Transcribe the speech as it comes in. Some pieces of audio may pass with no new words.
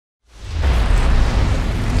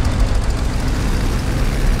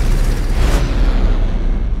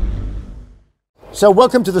So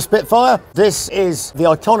welcome to the Spitfire. This is the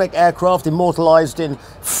iconic aircraft immortalised in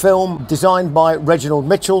film, designed by Reginald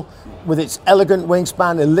Mitchell, with its elegant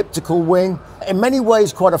wingspan, elliptical wing. In many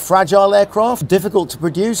ways quite a fragile aircraft, difficult to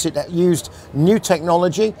produce. It used new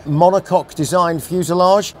technology, monocoque designed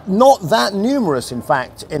fuselage. Not that numerous, in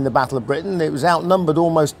fact, in the Battle of Britain. It was outnumbered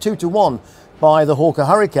almost 2-to-1 by the Hawker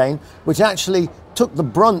Hurricane, which actually took the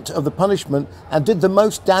brunt of the punishment and did the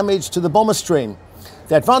most damage to the bomber stream.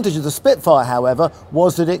 The advantage of the Spitfire, however,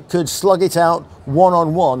 was that it could slug it out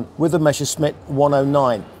one-on-one with the Messerschmitt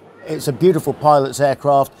 109. It's a beautiful pilot's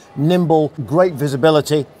aircraft, nimble, great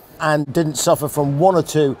visibility, and didn't suffer from one or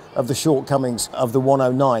two of the shortcomings of the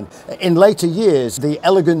 109. In later years, the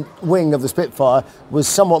elegant wing of the Spitfire was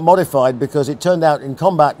somewhat modified because it turned out in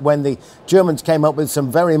combat, when the Germans came up with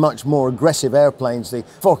some very much more aggressive airplanes, the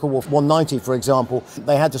Focke-Wulf 190, for example,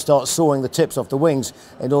 they had to start sawing the tips off the wings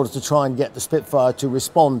in order to try and get the Spitfire to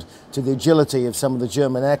respond to the agility of some of the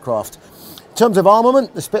German aircraft. In terms of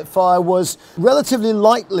armament, the Spitfire was relatively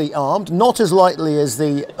lightly armed, not as lightly as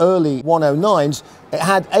the early 109s. It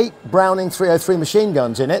had 8 Browning 303 machine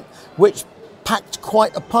guns in it, which packed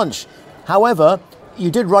quite a punch. However,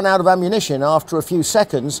 you did run out of ammunition after a few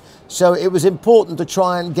seconds, so it was important to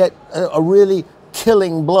try and get a really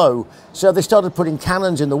killing blow. So they started putting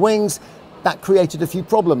cannons in the wings. That created a few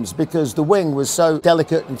problems because the wing was so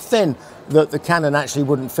delicate and thin that the cannon actually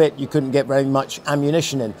wouldn't fit. You couldn't get very much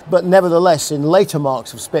ammunition in. But nevertheless, in later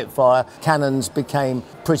marks of Spitfire, cannons became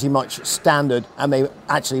pretty much standard, and they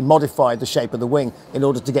actually modified the shape of the wing in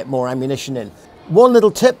order to get more ammunition in. One little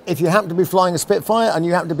tip: if you happen to be flying a Spitfire and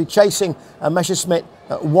you happen to be chasing a Messerschmitt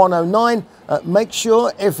 109, make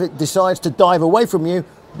sure if it decides to dive away from you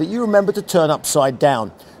that you remember to turn upside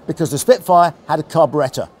down, because the Spitfire had a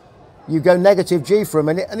carburettor. You go negative G for a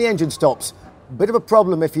minute and the engine stops. Bit of a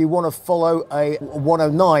problem if you want to follow a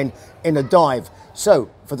 109 in a dive. So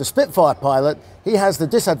for the Spitfire pilot, he has the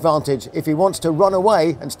disadvantage: if he wants to run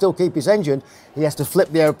away and still keep his engine, he has to flip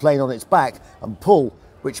the airplane on its back and pull,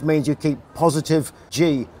 which means you keep positive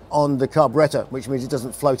G on the carburettor, which means it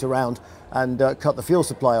doesn't float around and cut the fuel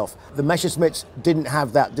supply off. The Messerschmitts didn't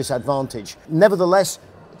have that disadvantage. Nevertheless,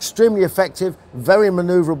 extremely effective, very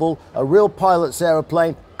maneuverable, a real pilot's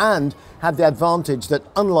aeroplane, and had the advantage that,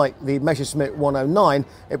 unlike the Messerschmitt 109,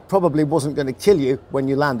 it probably wasn't going to kill you when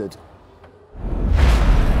you landed.